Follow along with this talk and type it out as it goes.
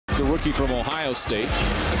the rookie from Ohio State.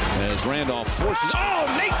 As Randolph forces, oh,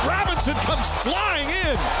 Nate Robinson comes flying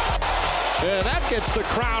in. And that gets the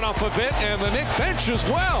crowd up a bit, and the Nick bench as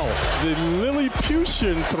well. The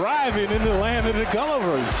Lilliputian thriving in the land of the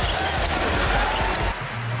Gullivers.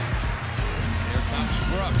 Here comes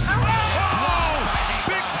Brooks. Oh,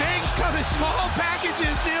 big things coming, small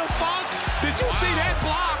packages, Neil Funk. Did you see that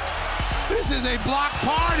block? This is a block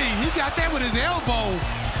party. He got that with his elbow.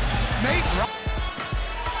 Nate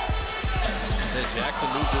Jackson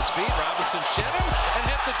moved his feet, Robinson shed him and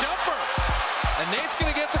hit the jumper. And Nate's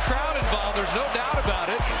going to get the crowd involved, there's no doubt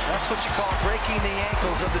about it. That's what you call breaking the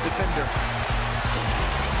ankles of the defender.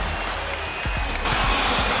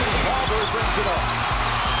 Marbury brings it up.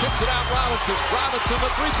 Kicks it out, Robinson. Robinson,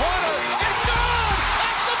 the three-pointer. And good!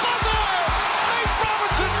 At the buzzer! Nate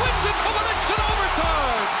Robinson wins it for the Knicks in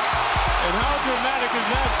overtime. And how dramatic is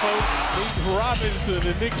that, folks? Nate Robinson,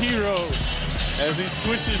 the Nick hero, as he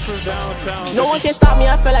switches from downtown. No one can stop me,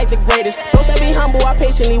 I feel like the greatest. Don't say be humble, I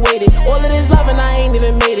patiently waited. All of this love and I ain't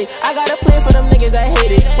even made it. I got a plan for them niggas that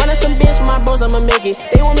hate it. Run up some bands for my bros, I'ma make it.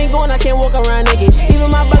 They want me going, I can't walk around naked. Even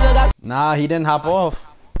my brother got... Nah, he didn't hop off.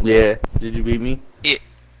 Yeah, did you beat me? Yeah.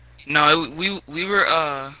 No, we were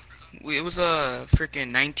it was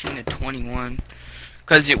freaking 19 to 21.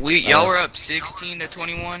 Cause y'all were up 16 to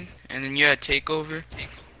 21, and then you had takeover,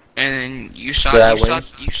 and then you shot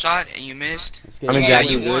and you missed. I mean, yeah,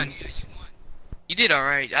 you won. You did all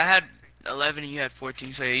right. I had 11 and you had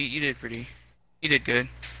 14, so yeah, you did good.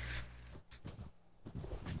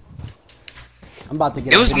 I'm about to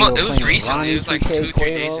get. It was recently. It was like 2-3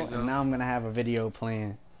 days ago. And now I'm gonna have a video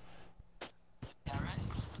playing.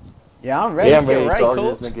 Yeah, I'm ready. Yeah, I'm ready to to dog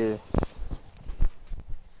Coach. this nigga.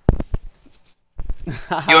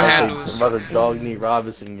 Your handles. Brother dog Nate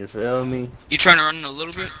Robinson, you feel me? You trying to run in a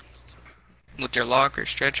little bit with your lock or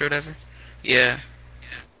stretch or whatever? Yeah.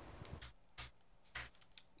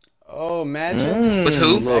 Oh, magic. With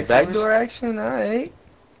who? Little backdoor action, alright.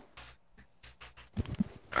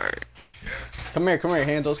 Alright. Come here,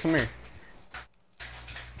 Handles, come here.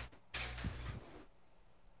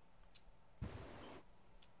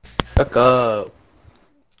 Fuck up.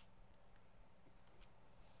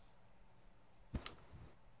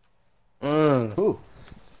 Who?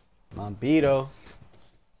 My Beto.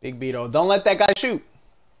 Big Beto. Don't let that guy shoot.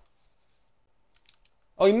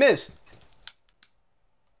 Oh, he missed.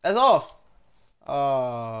 That's off.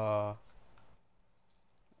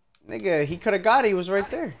 Nigga, he could have got it. He was right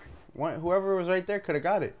there. Whoever was right there could have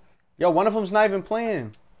got it. Yo, one of them's not even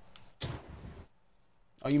playing.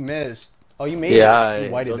 Oh, you missed. Oh, you made it.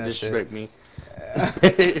 You whited don't that shit. me.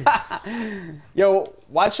 Yo,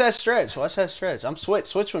 watch that stretch. Watch that stretch. I'm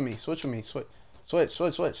switch with me. Switch.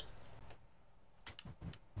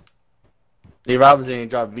 Nate Robinson ain't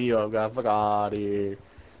dropped me off, guy. Fuck out of here.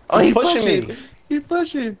 Oh, he pushing me. He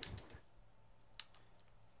pushing.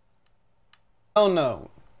 Oh no.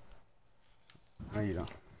 No, you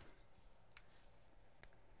don't.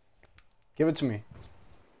 Give it to me.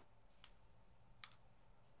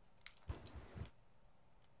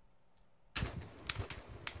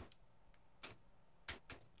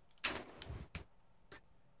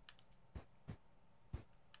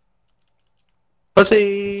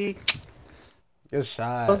 Pussy. Good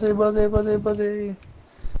shot. Pussy.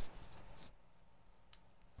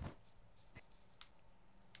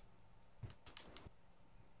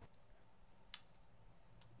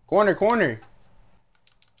 Corner.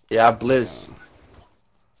 Yeah, I blitz.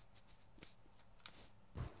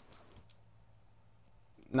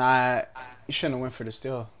 Nah, you shouldn't have went for the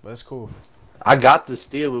steal, but it's cool. I got the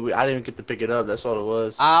steal, but I didn't even get to pick it up. That's all it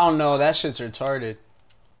was. I don't know. That shit's retarded.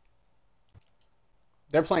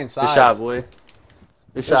 They're playing sides. Good shot, boy.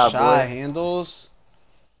 Good shot, boy. Handles.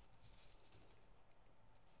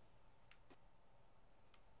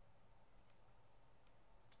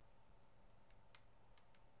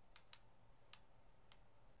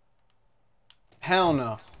 Hell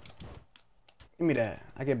no. Give me that.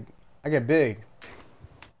 I get big.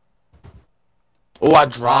 Oh, I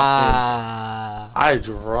dropped him. I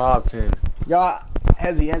dropped him. Y'all,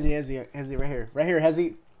 Hezi, right here,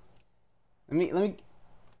 Hezi. Let me.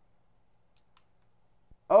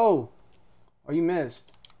 Oh, you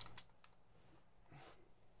missed.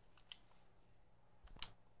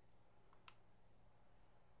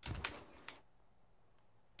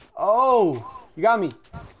 Oh, you got me.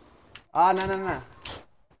 No.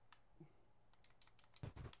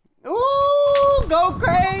 Ooh, go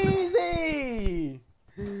crazy.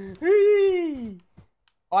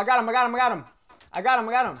 Oh, I got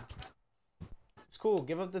him. It's cool.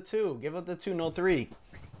 Give up the two. No three.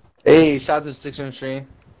 Hey, shout out to 6 on stream.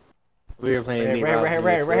 We were playing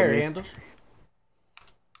Right here, Handles.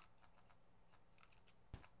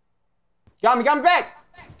 Got me back.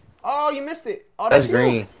 Oh, you missed it. Oh, that's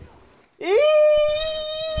green.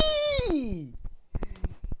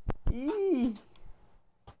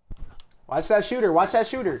 Watch that shooter. Watch that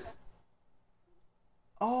shooter.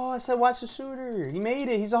 Oh, I said watch the shooter. He made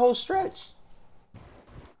it. He's a whole stretch.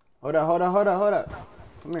 Hold up.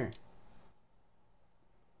 Come here.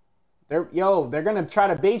 They're gonna try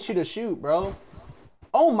to bait you to shoot, bro.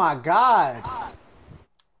 Oh my God.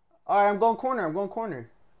 All right, I'm going corner.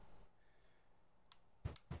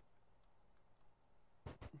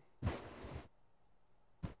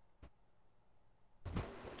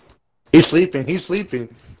 He's sleeping.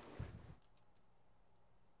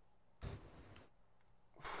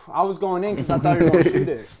 I was going in because I thought he was going to shoot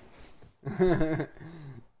it.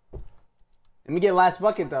 Let me get last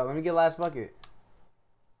bucket, though.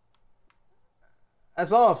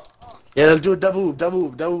 That's off. Yeah, let's do a double oop.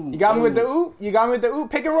 You got me with the oop?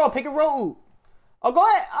 Pick and roll oop. Oh, go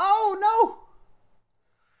ahead. Oh, no.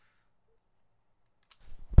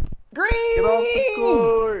 Green! Get off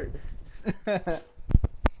the court.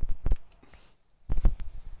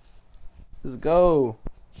 Let's go.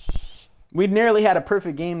 We nearly had a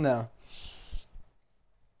perfect game, though.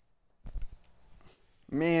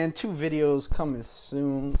 Man, 2 videos coming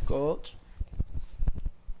soon, coach.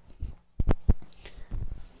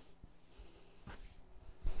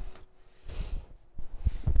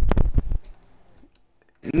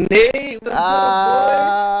 Nate,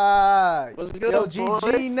 what's good, boy? Yo,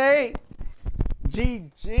 GG, Nate.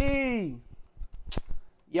 GG.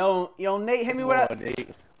 Yo, Nate, hit me with that.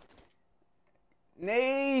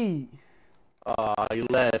 Nate. Aw, you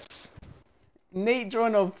left. Nate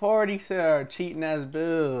joined a party, said our cheating ass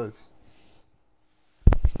Bills.